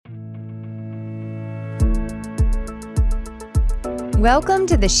Welcome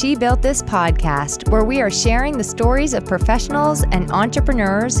to the She Built This podcast, where we are sharing the stories of professionals and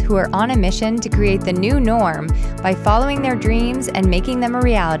entrepreneurs who are on a mission to create the new norm by following their dreams and making them a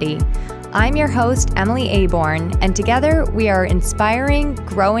reality. I'm your host, Emily Aborn, and together we are inspiring,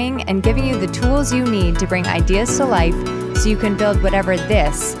 growing, and giving you the tools you need to bring ideas to life so you can build whatever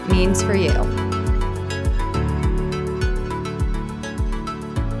this means for you.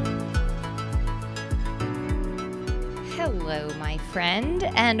 Hello, my friend,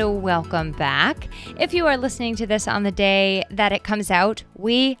 and welcome back. If you are listening to this on the day that it comes out,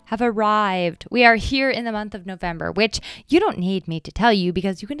 we have arrived. We are here in the month of November, which you don't need me to tell you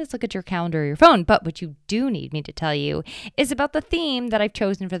because you can just look at your calendar or your phone. But what you do need me to tell you is about the theme that I've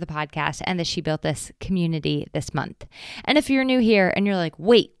chosen for the podcast and the She Built This community this month. And if you're new here and you're like,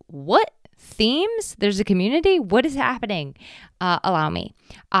 wait, what? Themes? There's a community? What is happening? Allow me.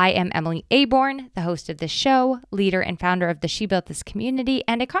 I am Emily Aborn, the host of this show, leader and founder of the She Built This community,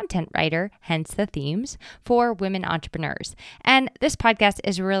 and a content writer, hence the themes, for women entrepreneurs. And this podcast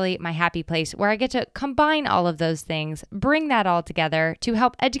is really my happy place where I get to combine all of those things, bring that all together to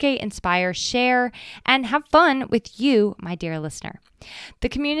help educate, inspire, share, and have fun with you, my dear listener. The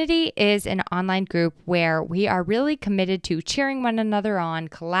community is an online group where we are really committed to cheering one another on,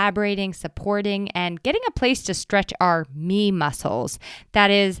 collaborating, supporting, and getting a place to stretch our me muscles. That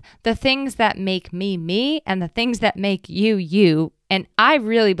is, the things that make me me and the things that make you you. And I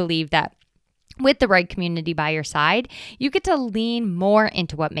really believe that with the right community by your side, you get to lean more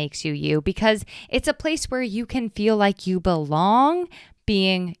into what makes you you because it's a place where you can feel like you belong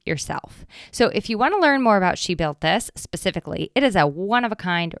being yourself. So if you want to learn more about She Built This specifically, it is a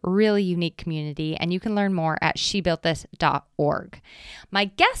one-of-a-kind, really unique community, and you can learn more at shebuiltthis.org. My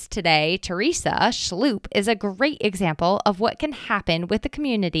guest today, Teresa Schloop, is a great example of what can happen with the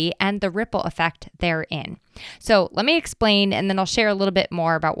community and the ripple effect therein. So let me explain, and then I'll share a little bit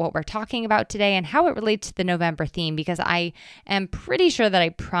more about what we're talking about today and how it relates to the November theme, because I am pretty sure that I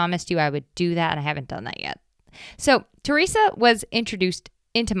promised you I would do that, and I haven't done that yet. So Teresa was introduced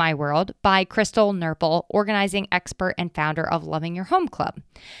into my world by Crystal Nurple, organizing expert and founder of Loving Your Home Club.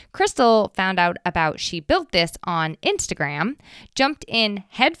 Crystal found out about She Built This on Instagram, jumped in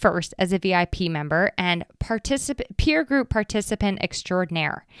headfirst as a VIP member and peer group participant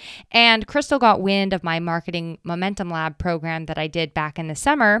extraordinaire. And Crystal got wind of my Marketing Momentum Lab program that I did back in the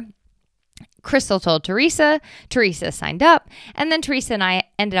summer. Crystal told Teresa signed up, and then Teresa and I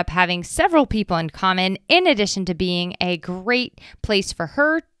ended up having several people in common, in addition to being a great place for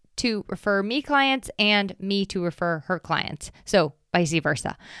her to refer me clients and me to refer her clients. So vice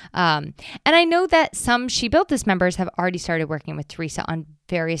versa. And I know that some She Built This members have already started working with Teresa on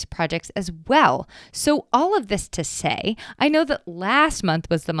various projects as well. So all of this to say, I know that last month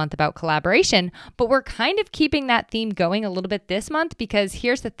was the month about collaboration, but we're kind of keeping that theme going a little bit this month because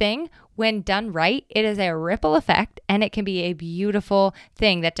here's the thing, when done right, it is a ripple effect and it can be a beautiful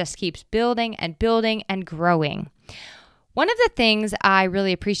thing that just keeps building and building and growing. One of the things I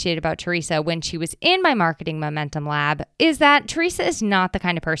really appreciate about Teresa when she was in my Marketing Momentum Lab is that Teresa is not the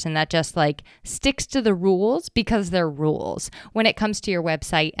kind of person that just sticks to the rules because they're rules when it comes to your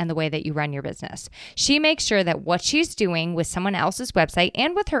website and the way that you run your business. She makes sure that what she's doing with someone else's website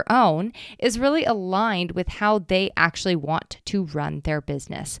and with her own is really aligned with how they actually want to run their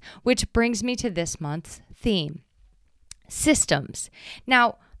business, which brings me to this month's theme, systems.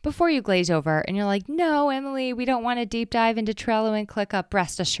 Now, before you glaze over and you're like, no, Emily, we don't want to deep dive into Trello and ClickUp,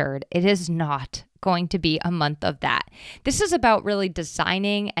 rest assured, it is not going to be a month of that. This is about really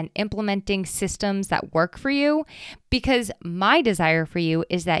designing and implementing systems that work for you, because my desire for you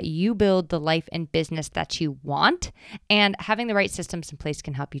is that you build the life and business that you want, and having the right systems in place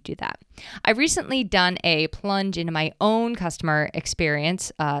can help you do that. I've recently done a plunge into my own customer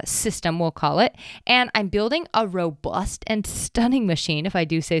experience system, we'll call it, and I'm building a robust and stunning machine, if I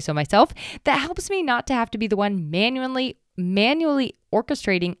do say so myself, that helps me not to have to be the one manually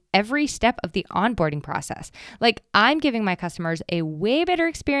orchestrating every step of the onboarding process. I'm giving my customers a way better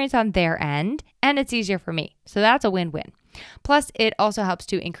experience on their end, and it's easier for me. So that's a win-win. Plus, it also helps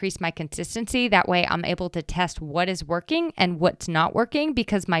to increase my consistency. That way I'm able to test what is working and what's not working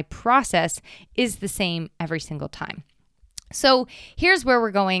because my process is the same every single time. So here's where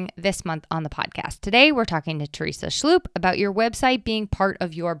we're going this month on the podcast. Today, we're talking to Teresa Schloop about your website being part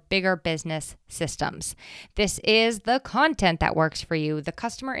of your bigger business systems. This is the content that works for you, the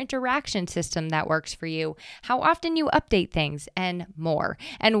customer interaction system that works for you, how often you update things, and more.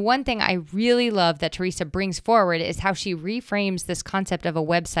 And one thing I really love that Teresa brings forward is how she reframes this concept of a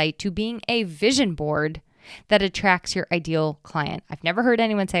website to being a vision board that attracts your ideal client. I've never heard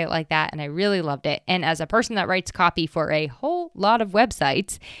anyone say it like that, and I really loved it. And as a person that writes copy for a whole lot of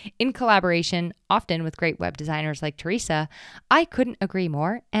websites in collaboration, often with great web designers like Teresa, I couldn't agree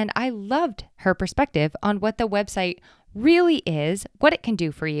more. And I loved her perspective on what the website really is, what it can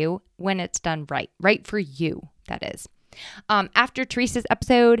do for you when it's done right for you, that is. After Teresa's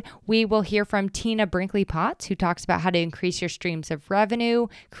episode, we will hear from Tina Brinkley Potts, who talks about how to increase your streams of revenue,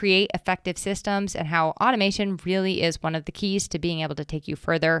 create effective systems, and how automation really is one of the keys to being able to take you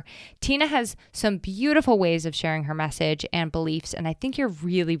further. Tina has some beautiful ways of sharing her message and beliefs, and I think you're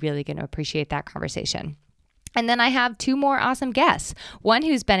really, really going to appreciate that conversation. And then I have two more awesome guests. One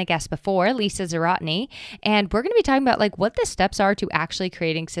who's been a guest before, Lisa Zarotny, and we're going to be talking about what the steps are to actually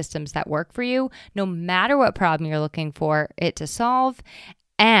creating systems that work for you, no matter what problem you're looking for it to solve.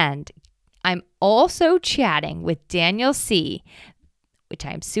 And I'm also chatting with Daniel C., which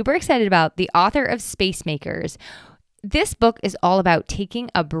I'm super excited about, the author of Space Makers. This book is all about taking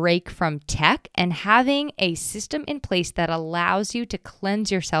a break from tech and having a system in place that allows you to cleanse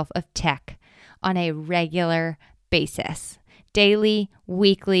yourself of tech on a regular basis, daily,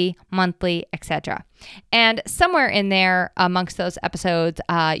 weekly, monthly, etc. And somewhere in there amongst those episodes,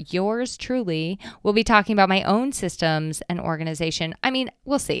 yours truly will be talking about my own systems and organization. I mean,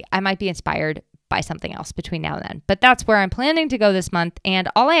 we'll see. I might be inspired by something else between now and then, but that's where I'm planning to go this month. And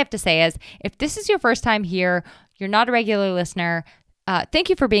all I have to say is, if this is your first time here, you're not a regular listener, thank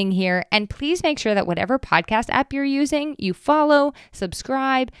you for being here. And please make sure that whatever podcast app you're using, you follow,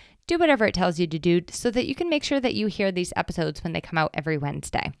 subscribe, do whatever it tells you to do so that you can make sure that you hear these episodes when they come out every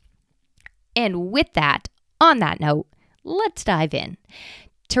Wednesday. And with that, on that note, let's dive in.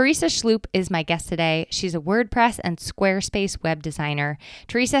 Teresa Schloop is my guest today. She's a WordPress and Squarespace web designer.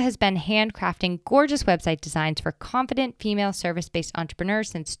 Teresa has been handcrafting gorgeous website designs for confident female service-based entrepreneurs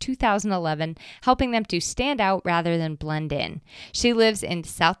since 2011, helping them to stand out rather than blend in. She lives in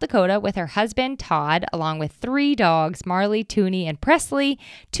South Dakota with her husband, Todd, along with 3 dogs, Marley, Toonie, and Presley,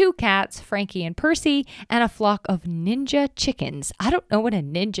 2 cats, Frankie and Percy, and a flock of ninja chickens. I don't know what a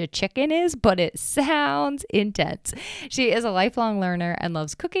ninja chicken is, but it sounds intense. She is a lifelong learner and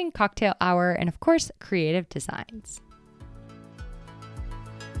loves cooking, cocktail hour, and of course, creative designs.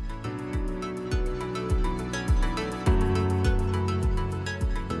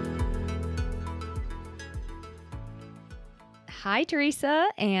 Hi, Teresa,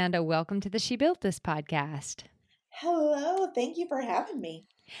 and welcome to the She Built This podcast. Hello, thank you for having me.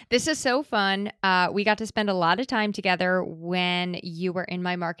 This is so fun. We got to spend a lot of time together when you were in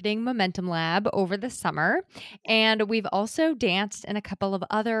my marketing momentum lab over the summer. And we've also danced in a couple of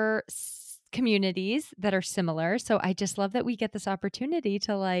other communities that are similar. So I just love that we get this opportunity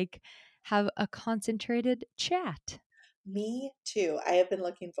to have a concentrated chat. Me too. I have been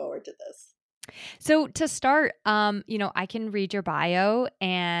looking forward to this. So to start, I can read your bio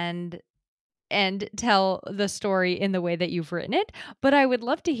and tell the story in the way that you've written it, but I would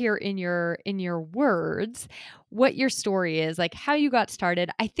love to hear in your words what your story is, like how you got started.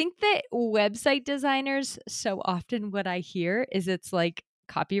 I think that website designers, so often what I hear is it's like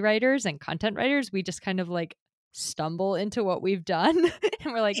copywriters and content writers, we just kind of stumble into what we've done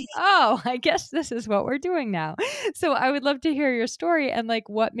and we're like, oh, I guess this is what we're doing now. So I would love to hear your story and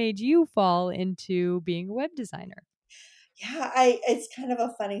what made you fall into being a web designer. Yeah, it's kind of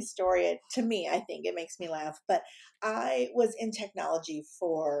a funny story to me. I think it makes me laugh, but I was in technology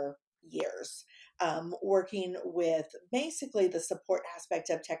for years, working with basically the support aspect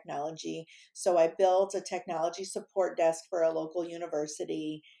of technology. So I built a technology support desk for a local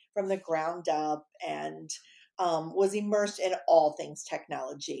university from the ground up, and was immersed in all things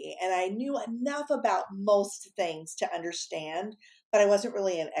technology. And I knew enough about most things to understand, but I wasn't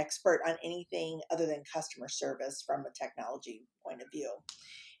really an expert on anything other than customer service from a technology point of view.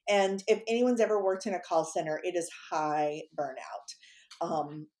 And if anyone's ever worked in a call center, it is high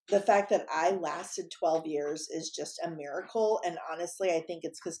burnout. The fact that I lasted 12 years is just a miracle. And honestly, I think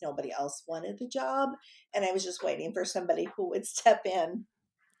it's because nobody else wanted the job. And I was just waiting for somebody who would step in.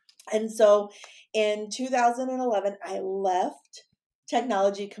 And so in 2011, I left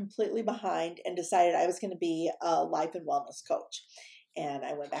technology completely behind and decided I was going to be a life and wellness coach. And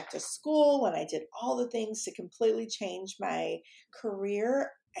I went back to school and I did all the things to completely change my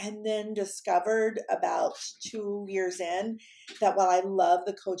career. And then discovered about 2 years in that while I love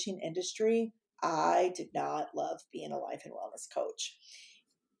the coaching industry, I did not love being a life and wellness coach.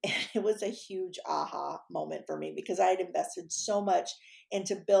 And it was a huge aha moment for me because I had invested so much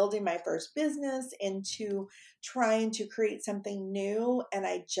into building my first business, into trying to create something new. And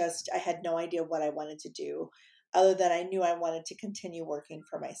I had no idea what I wanted to do other than I knew I wanted to continue working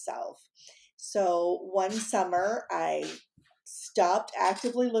for myself. So one summer, I stopped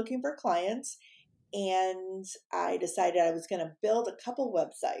actively looking for clients and I decided I was going to build a couple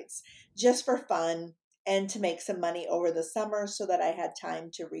websites just for fun and to make some money over the summer so that I had time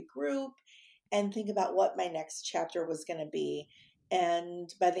to regroup and think about what my next chapter was going to be.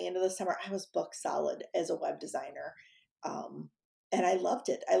 And by the end of the summer, I was booked solid as a web designer. Um, and I loved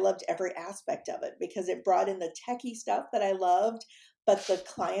it. I loved every aspect of it because it brought in the techie stuff that I loved, but the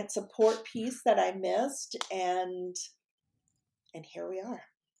client support piece that I missed. And here we are.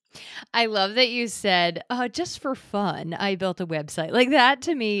 I love that you said, just for fun, I built a website. Like that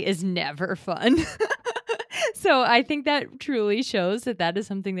to me is never fun. So I think that truly shows that that is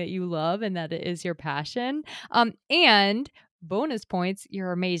something that you love and that it is your passion. And bonus points,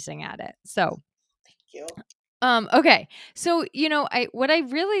 you're amazing at it. So Thank you. Okay. So, what I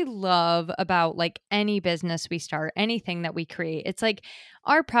really love about like any business we start, anything that we create, it's like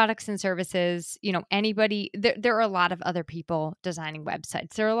our products and services, anybody, there are a lot of other people designing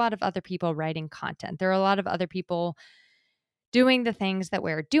websites. There are a lot of other people writing content. There are a lot of other people doing the things that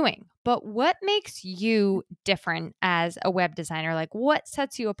we're doing. But what makes you different as a web designer? Like what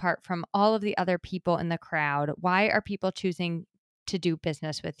sets you apart from all of the other people in the crowd? Why are people choosing to do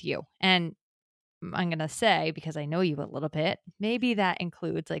business with you? And I'm going to say, because I know you a little bit, maybe that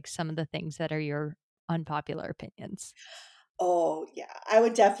includes like some of the things that are your unpopular opinions. Oh, yeah. I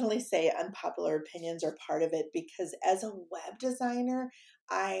would definitely say unpopular opinions are part of it because as a web designer,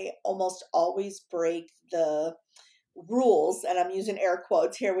 I almost always break the rules, and I'm using air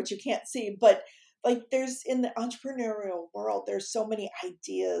quotes here, which you can't see, but like there's in the entrepreneurial world, there's so many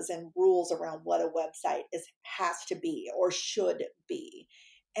ideas and rules around what a website is has to be or should be.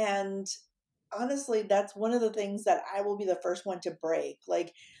 And honestly, that's one of the things that I will be the first one to break.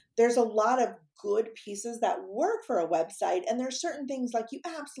 Like, there's a lot of good pieces that work for a website, and there's certain things like you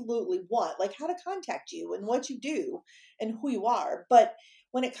absolutely want, like how to contact you and what you do and who you are. But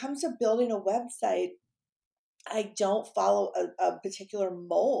when it comes to building a website, I don't follow a particular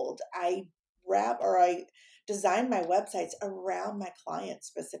mold. I design my websites around my clients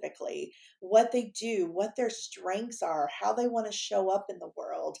specifically, what they do, what their strengths are, how they want to show up in the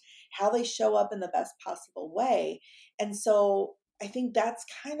world, how they show up in the best possible way. And so I think that's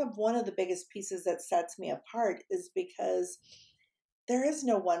kind of one of the biggest pieces that sets me apart is because there is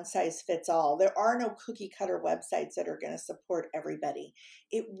no one size fits all. There are no cookie cutter websites that are going to support everybody.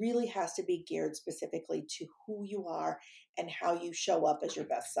 It really has to be geared specifically to who you are and how you show up as your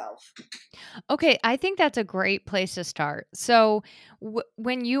best self. Okay, I think that's a great place to start. So,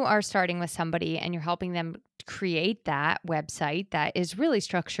 when you are starting with somebody and you're helping them create that website that is really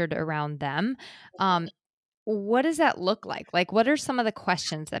structured around them, Mhm. um, what does that look like? Like, what are some of the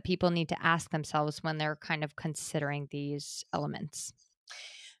questions that people need to ask themselves when they're kind of considering these elements?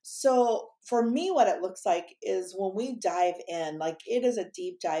 So for me, what it looks like is when we dive in, like it is a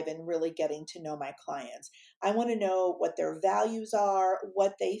deep dive in really getting to know my clients. I want to know what their values are,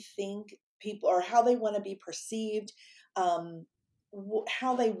 what they think people or how they want to be perceived, um,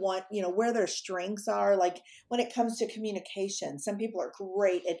 how they want, where their strengths are. Like when it comes to communication, some people are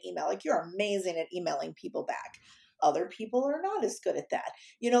great at email. Like you're amazing at emailing people back. Other people are not as good at that.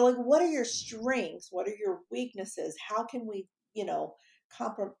 Like what are your strengths? What are your weaknesses? How can we,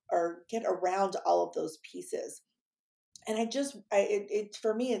 or get around all of those pieces. And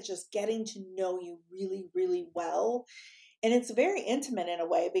for me, it's just getting to know you really, really well. And it's very intimate in a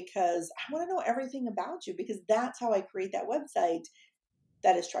way because I want to know everything about you because that's how I create that website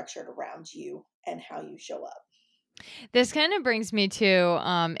that is structured around you and how you show up. This kind of brings me to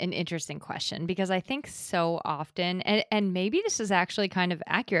an interesting question because I think so often, and maybe this is actually kind of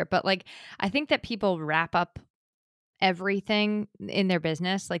accurate, but like I think that people wrap up everything in their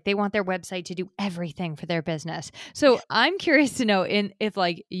business. Like they want their website to do everything for their business. So I'm curious to know if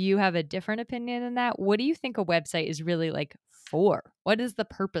like you have a different opinion than that. What do you think a website is really like for? What is the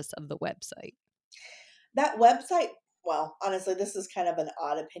purpose of the website? That website, well, honestly, this is kind of an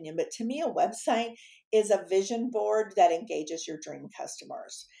odd opinion, but to me, a website is a vision board that engages your dream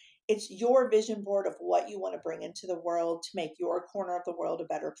customers. It's your vision board of what you want to bring into the world to make your corner of the world a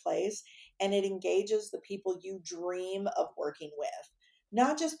better place. And it engages the people you dream of working with,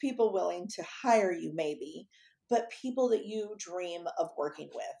 not just people willing to hire you, maybe, but people that you dream of working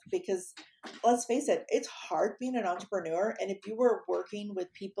with. Because let's face it, it's hard being an entrepreneur. And if you were working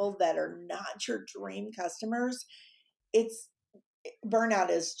with people that are not your dream customers, it's burnout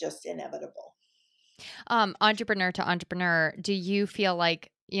is just inevitable. Entrepreneur to entrepreneur, do you feel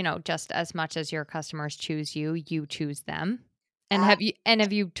like, just as much as your customers choose you, you choose them? And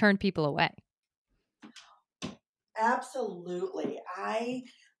have you turned people away? Absolutely. I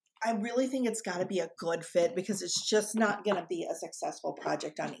I really think it's got to be a good fit, because it's just not going to be a successful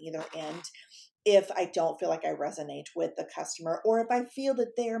project on either end if I don't feel like I resonate with the customer, or if I feel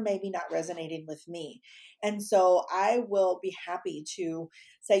that they're maybe not resonating with me. And so I will be happy to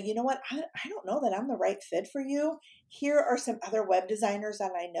say, you know what, I don't know that I'm the right fit for you. Here are some other web designers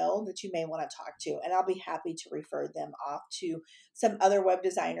that I know that you may want to talk to. And I'll be happy to refer them off to some other web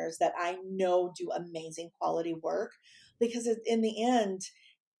designers that I know do amazing quality work. Because in the end,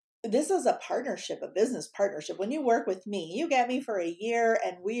 this is a partnership, a business partnership. When you work with me, you get me for a year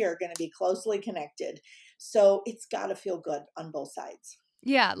and we are going to be closely connected. So it's got to feel good on both sides.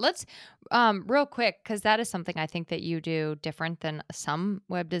 Yeah, let's real quick, because that is something I think that you do different than some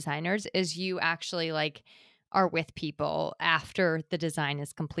web designers, is you actually like are with people after the design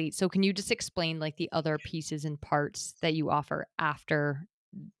is complete. So can you just explain like the other pieces and parts that you offer after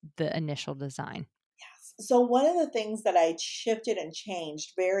the initial design? So one of the things that I shifted and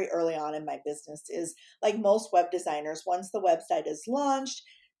changed very early on in my business is, like most web designers, once the website is launched,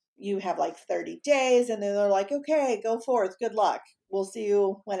 you have like 30 days and then they're like, okay, go forth. Good luck. We'll see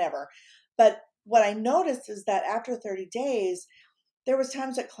you whenever. But what I noticed is that after 30 days, there was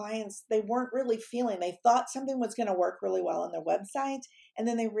times that clients, they weren't really feeling, they thought something was going to work really well on their website, and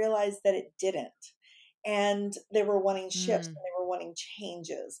then they realized that it didn't, and they were wanting shifts Mm. and they were wanting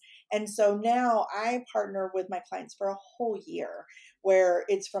changes. And so now I partner with my clients for a whole year, where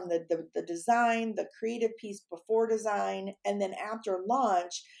it's from the design, the creative piece before design, and then after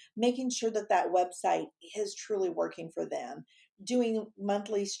launch, making sure that that website is truly working for them, doing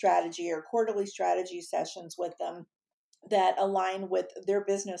monthly strategy or quarterly strategy sessions with them that align with their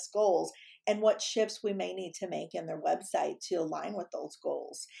business goals, and what shifts we may need to make in their website to align with those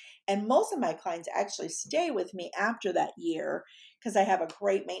goals. And most of my clients actually stay with me after that year, because I have a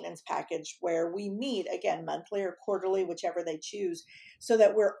great maintenance package where we meet again monthly or quarterly, whichever they choose, so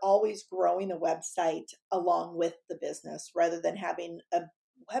that we're always growing the website along with the business, rather than having a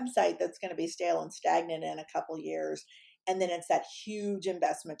website that's going to be stale and stagnant in a couple years, and then it's that huge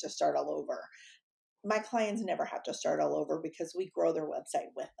investment to start all over. My clients never have to start all over because we grow their website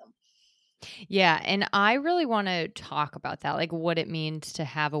with them. Yeah, and I really want to talk about that, like what it means to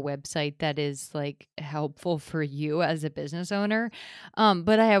have a website that is like helpful for you as a business owner.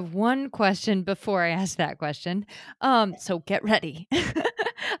 But I have one question before I ask that question. So get ready.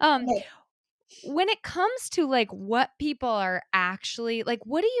 um, Okay. when it comes to like what people are actually like,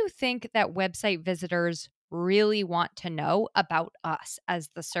 what do you think that website visitors really want to know about us as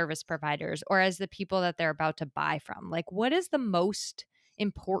the service providers or as the people that they're about to buy from? Like, what is the most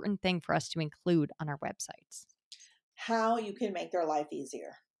important thing for us to include on our websites? How you can make their life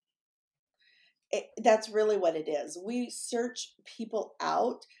easier. That's really what it is. We search people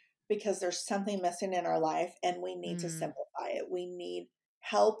out because there's something missing in our life and we need to Mm. simplify it. We need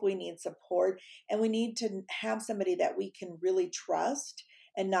help, we need support, and we need to have somebody that we can really trust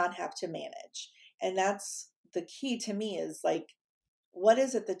and not have to manage. And that's the key to me, is like, what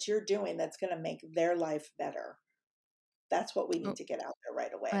is it that you're doing that's going to make their life better? That's what we need to get out there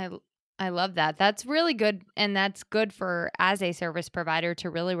right away. I l I love that. That's really good, and that's good for as a service provider to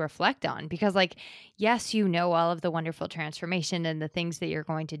really reflect on because, like, yes, you know all of the wonderful transformation and the things that you're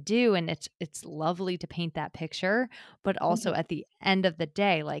going to do, and it's lovely to paint that picture, but also Mhm. at the end of the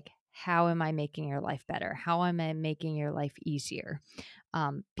day, like, how am I making your life better? How am I making your life easier?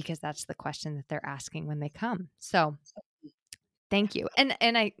 Because that's the question that they're asking when they come. So thank you. And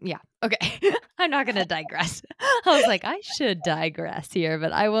I yeah, okay. I'm not gonna digress. I was like, I should digress here,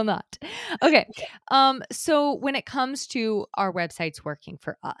 but I will not. Okay. So when it comes to our websites working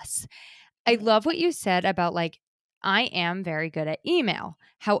for us, I Mhm. love what you said about like, I am very good at email.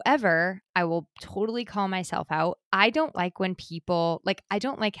 However, I will totally call myself out. I don't like when people, like, I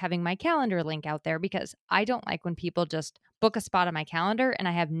don't like having my calendar link out there because I don't like when people just book a spot on my calendar and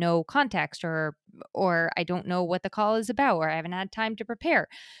I have no context or I don't know what the call is about or I haven't had time to prepare.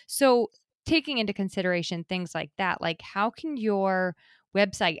 So, taking into consideration things like that, like how can your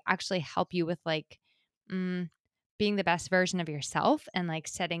website actually help you with like mm, being the best version of yourself and like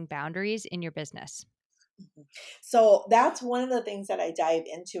setting boundaries in your business? Mhm. So that's one of the things that I dive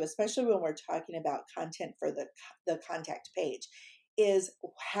into, especially when we're talking about content for the contact page, is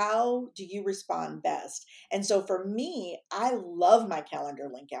how do you respond best? And so for me, I love my calendar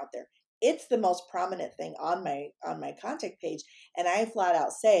link out there. It's the most prominent thing on my contact page, and I flat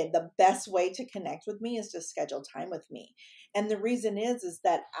out say the best way to connect with me is to schedule time with me. And the reason is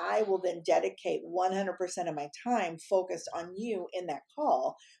that I will then dedicate 100% of my time focused on you in that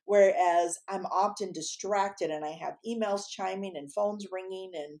call. Whereas I'm often distracted and I have emails chiming and phones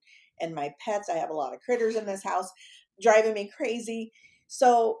ringing, and my pets, I have a lot of critters in this house driving me crazy.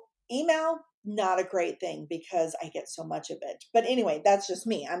 So Email, not a great thing because I get so much of it. But anyway, that's just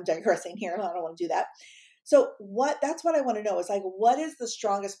me. I'm digressing here and I don't want to do that. So that's what I want to know is like, what is the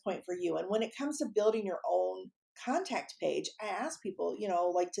strongest point for you? And when it comes to building your own contact page, I ask people,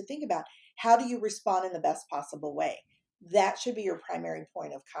 like to think about how do you respond in the best possible way? That should be your primary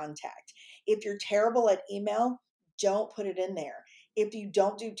point of contact. If you're terrible at email, don't put it in there. If you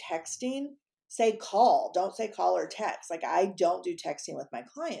don't do texting, say call. Don't say call or text. Like I don't do texting with my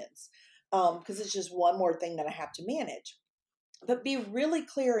clients because it's just one more thing that I have to manage. But be really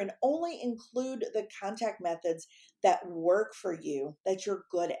clear and only include the contact methods that work for you, that you're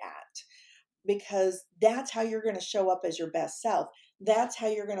good at, because that's how you're going to show up as your best self. That's how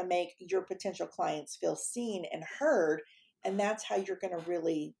you're going to make your potential clients feel seen and heard. And that's how you're going to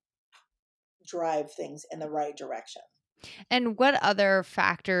really drive things in the right direction. And what other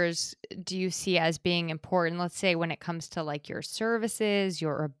factors do you see as being important? Let's say when it comes to like your services,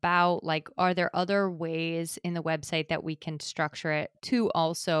 your about, like are there other ways in the website that we can structure it to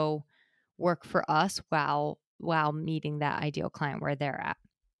also work for us while meeting that ideal client where they're at?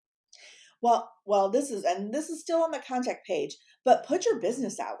 Well, this is still on the contact page, but put your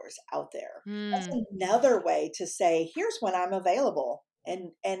business hours out there. Hmm. That's another way to say, here's when I'm available,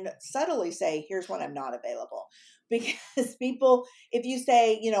 and subtly say, here's when I'm not available. Because people, if you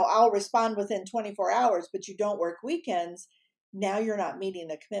say, I'll respond within 24 hours, but you don't work weekends, now you're not meeting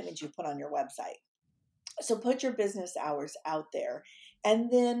the commitment you put on your website. So put your business hours out there.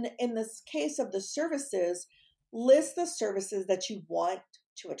 And then in this case of the services, list the services that you want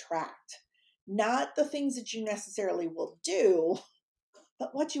to attract, not the things that you necessarily will do,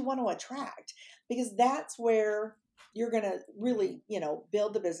 but what you want to attract, because that's where you're going to really,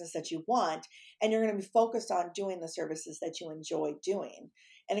 build the business that you want, and you're going to be focused on doing the services that you enjoy doing.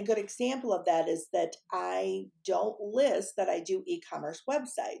 And a good example of that is that I don't list that I do e-commerce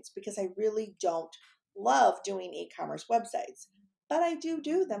websites because I really don't love doing e-commerce websites, but I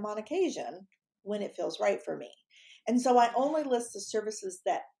do them on occasion when it feels right for me. And so I only list the services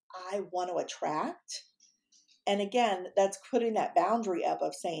that I want to attract. And again, that's putting that boundary up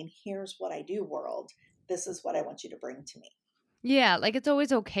of saying, here's what I do, world. This is what I want you to bring to me. Yeah, like it's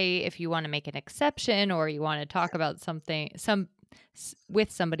always okay if you want to make an exception or you want to talk about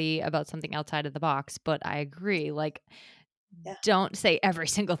with somebody about something outside of the box, but I agree, like Yeah. don't say every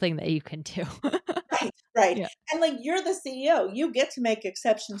single thing that you can do. Right. Right. Yeah, And like you're the CEO, you get to make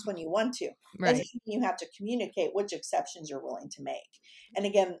exceptions when you want to. Doesn't right. mean you have to communicate which exceptions you're willing to make. And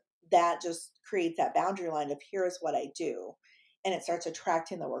again, that just creates that boundary line of here's what I do. And it starts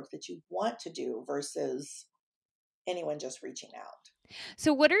attracting the work that you want to do versus anyone just reaching out.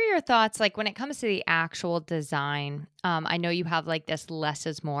 So, what are your thoughts like when it comes to the actual design? I know you have like this less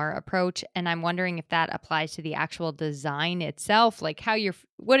is more approach, and I'm wondering if that applies to the actual design itself. Like,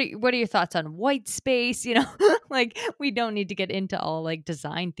 what are your thoughts on white space? Like we don't need to get into all like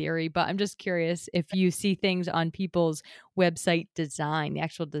design theory, but I'm just curious if you see things on people's website design, the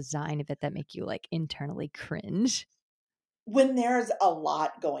actual design of it, that make you like internally cringe. When there's a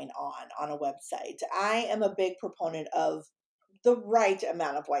lot going on a website, I am a big proponent of the right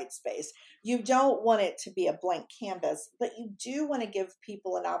amount of white space. You don't want it to be a blank canvas, but you do want to give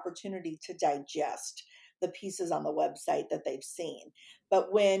people an opportunity to digest the pieces on the website that they've seen.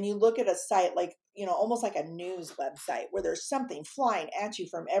 But when you look at a site like, almost like a news website where there's something flying at you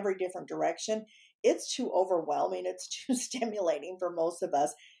from every different direction, it's too overwhelming. It's too stimulating for most of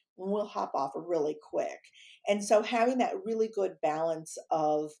us. We'll hop off really quick. And so having that really good balance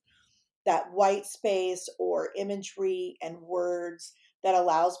of that white space or imagery and words that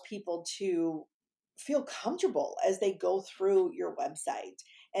allows people to feel comfortable as they go through your website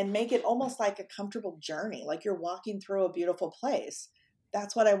and make it almost like a comfortable journey, like you're walking through a beautiful place.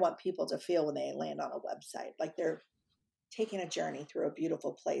 That's what I want people to feel when they land on a website, like they're taking a journey through a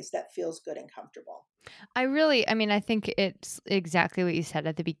beautiful place that feels good and comfortable. I mean, I think it's exactly what you said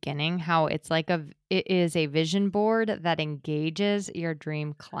at the beginning, how it is a vision board that engages your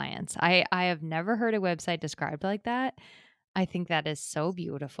dream clients. I have never heard a website described like that. I think that is so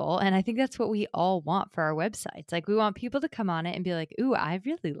beautiful. And I think that's what we all want for our websites. Like we want people to come on it and be like, ooh, I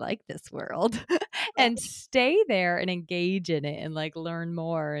really like this world and stay there and engage in it and like learn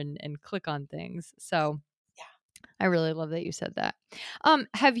more and click on things. So Yeah. I really love that you said that.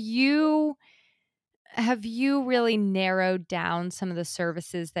 Have you really narrowed down some of the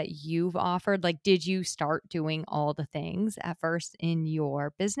services that you've offered? Like, did you start doing all the things at first in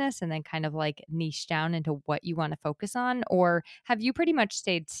your business and then kind of like niche down into what you want to focus on? Or have you pretty much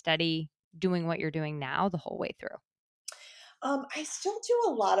stayed steady doing what you're doing now the whole way through? I still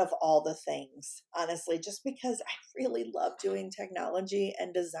do a lot of all the things, honestly, just because I really love doing technology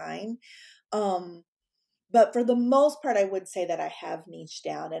and design. Um, but for the most part, I would say that I have niched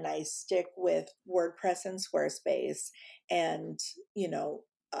down and I stick with WordPress and Squarespace and, you know,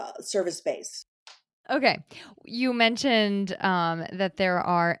 service based. Okay. You mentioned that there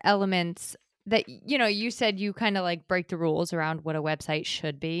are elements that, you said you kind of like break the rules around what a website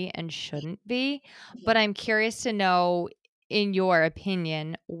should be and shouldn't be. But I'm curious to know, in your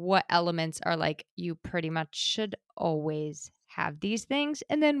opinion, what elements are like you pretty much should always have these things,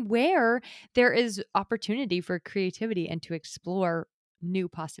 and then where there is opportunity for creativity and to explore new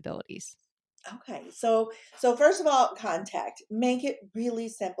possibilities. Okay. So first of all, contact. Make it really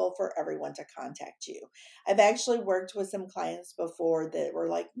simple for everyone to contact you. I've actually worked with some clients before that were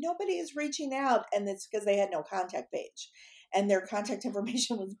like, nobody is reaching out, and it's because they had no contact page and their contact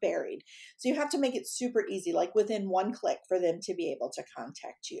information was buried. So you have to make it super easy, like within one click for them to be able to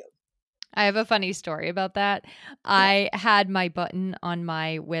contact you. I have a funny story about that. Yeah. I had my button on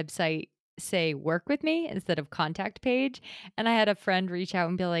my website say work with me instead of contact page. And I had a friend reach out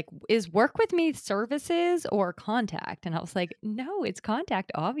and be like, is work with me services or contact? And I was like, no, it's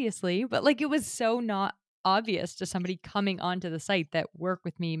contact, obviously. But like, it was so not obvious to somebody coming onto the site that work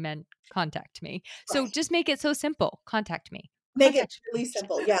with me meant contact me. So Right. just make it so simple. Contact me. Make it Contact really me.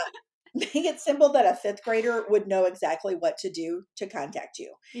 simple. Yeah. Make it simple that a fifth grader would know exactly what to do to contact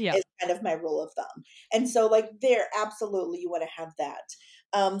you, Yeah. is kind of my rule of thumb. And so, like, there, absolutely, you want to have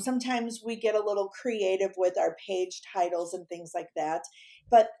that. Sometimes we get a little creative with our page titles and things like that.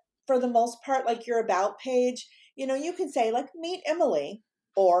 But for the most part, like your about page, you can say, like, meet Emily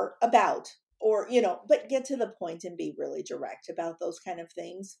or about, or, but get to the point and be really direct about those kind of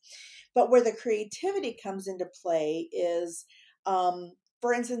things. But where the creativity comes into play is,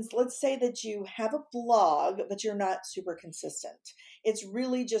 for instance, let's say that you have a blog, but you're not super consistent. It's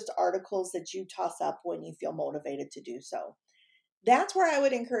really just articles that you toss up when you feel motivated to do so. That's where I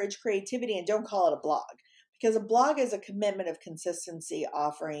would encourage creativity, and don't call it a blog, because a blog is a commitment of consistency,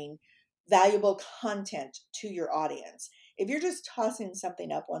 offering valuable content to your audience. If you're just tossing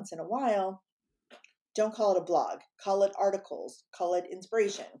something up once in a while, don't call it a blog. Call it articles, call it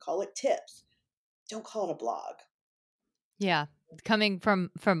inspiration, call it tips. Don't call it a blog. Yeah. Coming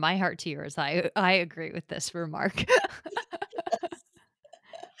from my heart to yours, I agree with this remark.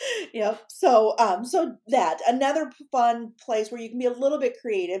 Yep. So that another fun place where you can be a little bit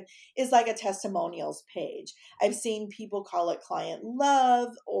creative is like a testimonials page. I've seen people call it client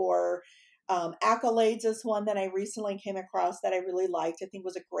love, or accolades is one that I recently came across that I really liked. I think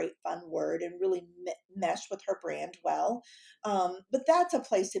was a great fun word and really meshed with her brand well. But that's a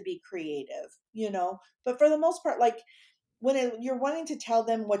place to be creative. But for the most part, like you're wanting to tell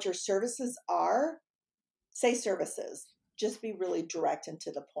them what your services are, say services. Just be really direct and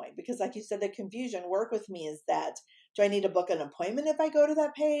to the point, because like you said, the confusion work with me is that, do I need to book an appointment if I go to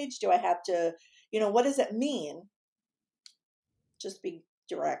that page? Do I have to, what does it mean? Just be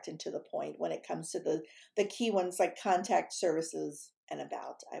direct and to the point when it comes to the key ones, like contact, services, and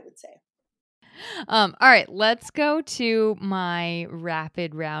about, I would say. All right, let's go to my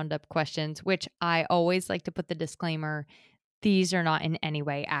rapid roundup questions, which I always like to put the disclaimer, these are not in any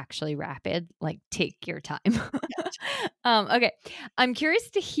way actually rapid. Like, take your time. Okay. I'm curious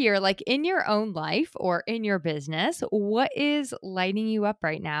to hear, like, in your own life or in your business, what is lighting you up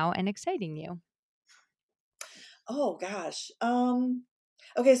right now and exciting you? Oh gosh.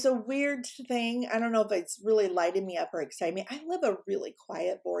 Okay, so weird thing. I don't know if it's really lighting me up or exciting me. I live a really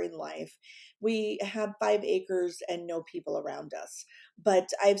quiet, boring life. We have 5 acres and no people around us. But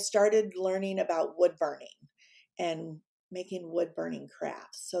I've started learning about wood burning and making wood burning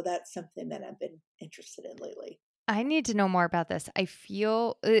crafts. So that's something that I've been interested in lately. I need to know more about this. I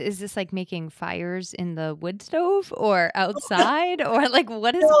feel, is this like making fires in the wood stove or outside, or like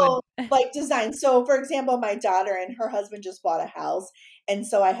what is wood? No, like design. So, for example, my daughter and her husband just bought a house. And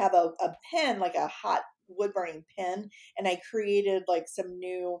so I have a pen, like a hot wood burning pen. And I created like some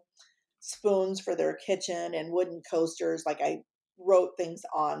new spoons for their kitchen and wooden coasters. Like I wrote things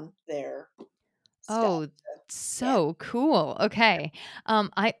on their stuff. Oh, Yeah. so cool. Okay.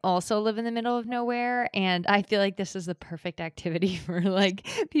 I also live in the middle of nowhere, and I feel like this is the perfect activity for like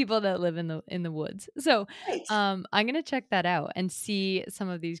people that live in the woods. So, Right. I'm gonna check that out and see some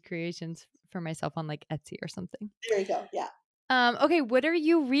of these creations for myself on like Etsy or something. There you go. Yeah. Okay, what are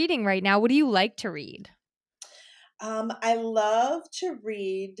you reading right now? What do you like to read? I love to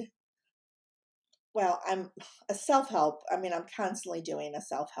read. Well, I'm a self help. I mean, I'm constantly doing a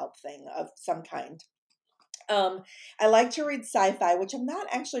self help thing of some kind. I like to read sci-fi, which I'm not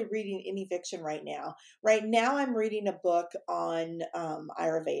actually reading any fiction right now. Right now, I'm reading a book on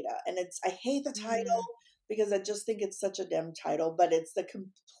Ayurveda, and I hate the title Mm. because I just think it's such a dim title, but it's The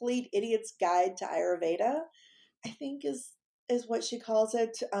Complete Idiot's Guide to Ayurveda, I think is what she calls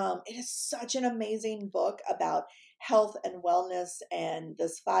it. It is such an amazing book about health and wellness and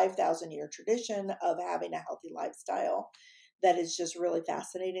this 5,000-year tradition of having a healthy lifestyle that is just really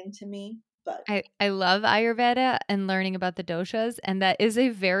fascinating to me. But I love Ayurveda and learning about the doshas, and that is a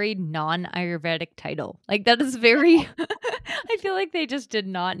very non-Ayurvedic title. Like that is very I feel like they just did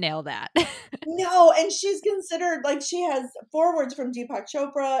not nail that. no, and she's considered like she has forewords from Deepak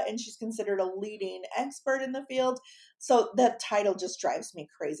Chopra, and she's considered a leading expert in the field. So that title just drives me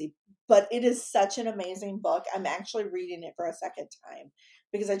crazy. But it is such an amazing book. I'm actually reading it for a second time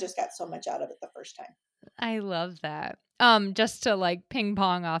because I just got so much out of it the first time. I love that. Just to like ping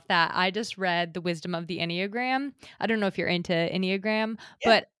pong off that, I just read The Wisdom of the Enneagram. I don't know if you're into Enneagram,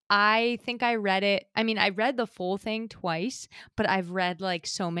 Yeah, but I think I read it. I mean, I read the full thing twice, but I've read like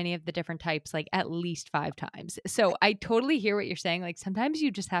so many of the different types, like at least 5 times. So I totally hear what you're saying. Like sometimes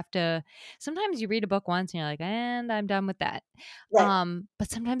you just have to, sometimes you read a book once and you're like, and I'm done with that. right. But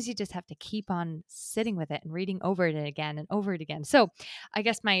sometimes you just have to keep on sitting with it and reading over it again and over it again. So I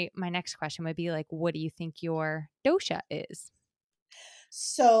guess my next question would be like, what do you think your dosha is?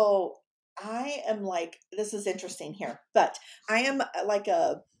 So I am like, this is interesting here, but I am like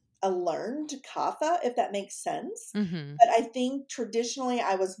a learned kapha, if that makes sense. Mm-hmm. But I think traditionally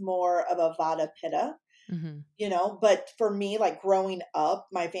I was more of a vata pitta, Mm-hmm. but for me, like growing up,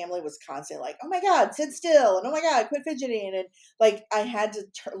 my family was constantly like, oh my God, sit still. And oh my God, quit fidgeting. And like I had to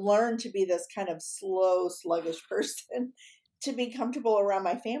learn to be this kind of slow, sluggish person to be comfortable around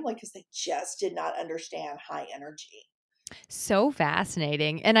my family because they just did not understand high energy. So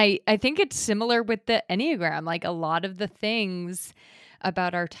fascinating. And I think it's similar with the Enneagram. Like a lot of the things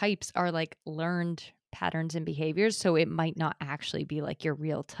about our types are like learned patterns and behaviors. So it might not actually be like your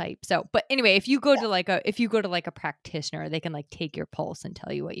real type. So, but anyway, if you go to like a practitioner, they can like take your pulse and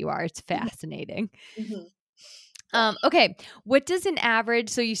tell you what you are. It's Yeah. fascinating. Hmm. Yeah. Okay. What does an average,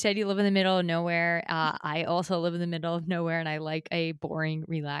 so you said you live in the middle of nowhere. I also live in the middle of nowhere and I like a boring,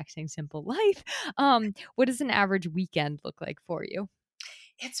 relaxing, simple life. What does an average weekend look like for you?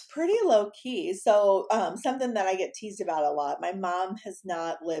 It's pretty low key. So, something that I get teased about a lot. My mom has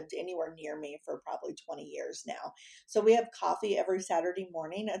not lived anywhere near me for probably 20 years now. So we have coffee every Saturday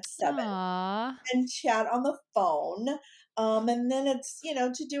morning at 7 Aw. and chat on the phone. And then it's,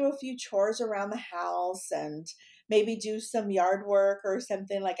 to do a few chores around the house and maybe do some yard work or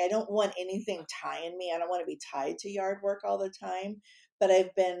something. Like I don't want anything tying me. I don't want to be tied to yard work all the time. But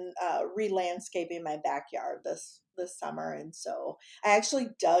I've been re-landscaping my backyard this summer, and so I actually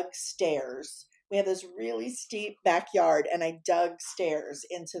dug stairs. We have this really steep backyard, and I dug stairs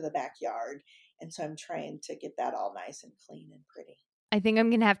into the backyard, and so I'm trying to get that all nice and clean and pretty. I think I'm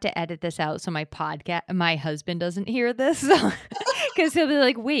gonna have to edit this out so my husband doesn't hear this. Because he'll be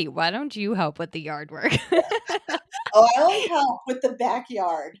like, wait, why don't you help with the yard work? Oh, I only help with the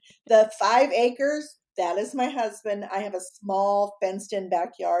backyard. The 5 acres, that is my husband. I have a small fenced in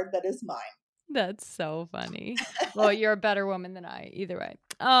backyard that is mine. That's so funny. Well, you're a better woman than I, either way.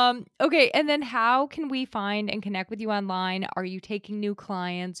 Okay, and then how can we find and connect with you online? Are you taking new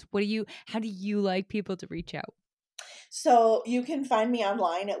clients? How do you like people to reach out? So you can find me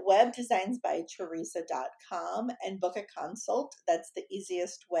online at webdesignsbyteresa.com and book a consult. That's the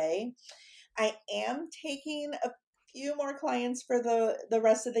easiest way. I am taking a few more clients for the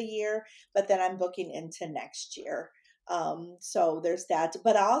rest of the year, but then I'm booking into next year. So there's that.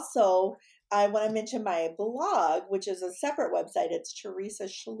 But also, I want to mention my blog, which is a separate website. It's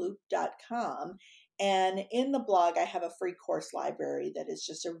teresashaloop.com. And in the blog, I have a free course library that is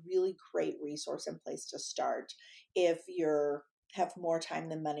just a really great resource and place to start if you're have more time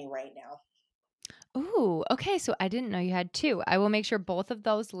than money right now. Ooh, okay. So I didn't know you had two. I will make sure both of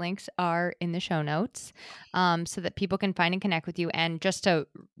those links are in the show notes, so that people can find and connect with you. And just to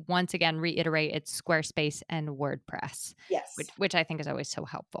once again reiterate, it's Squarespace and WordPress, Yes. which I think is always so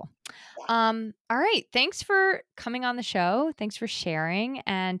helpful. Yeah. All right. Thanks for coming on the show. Thanks for sharing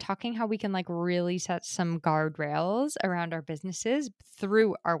and talking how we can like really set some guardrails around our businesses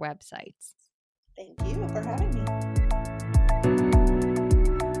through our websites. Thank you for having me.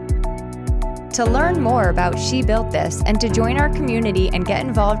 To learn more about She Built This and to join our community and get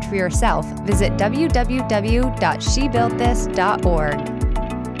involved for yourself, visit www.shebuiltthis.org.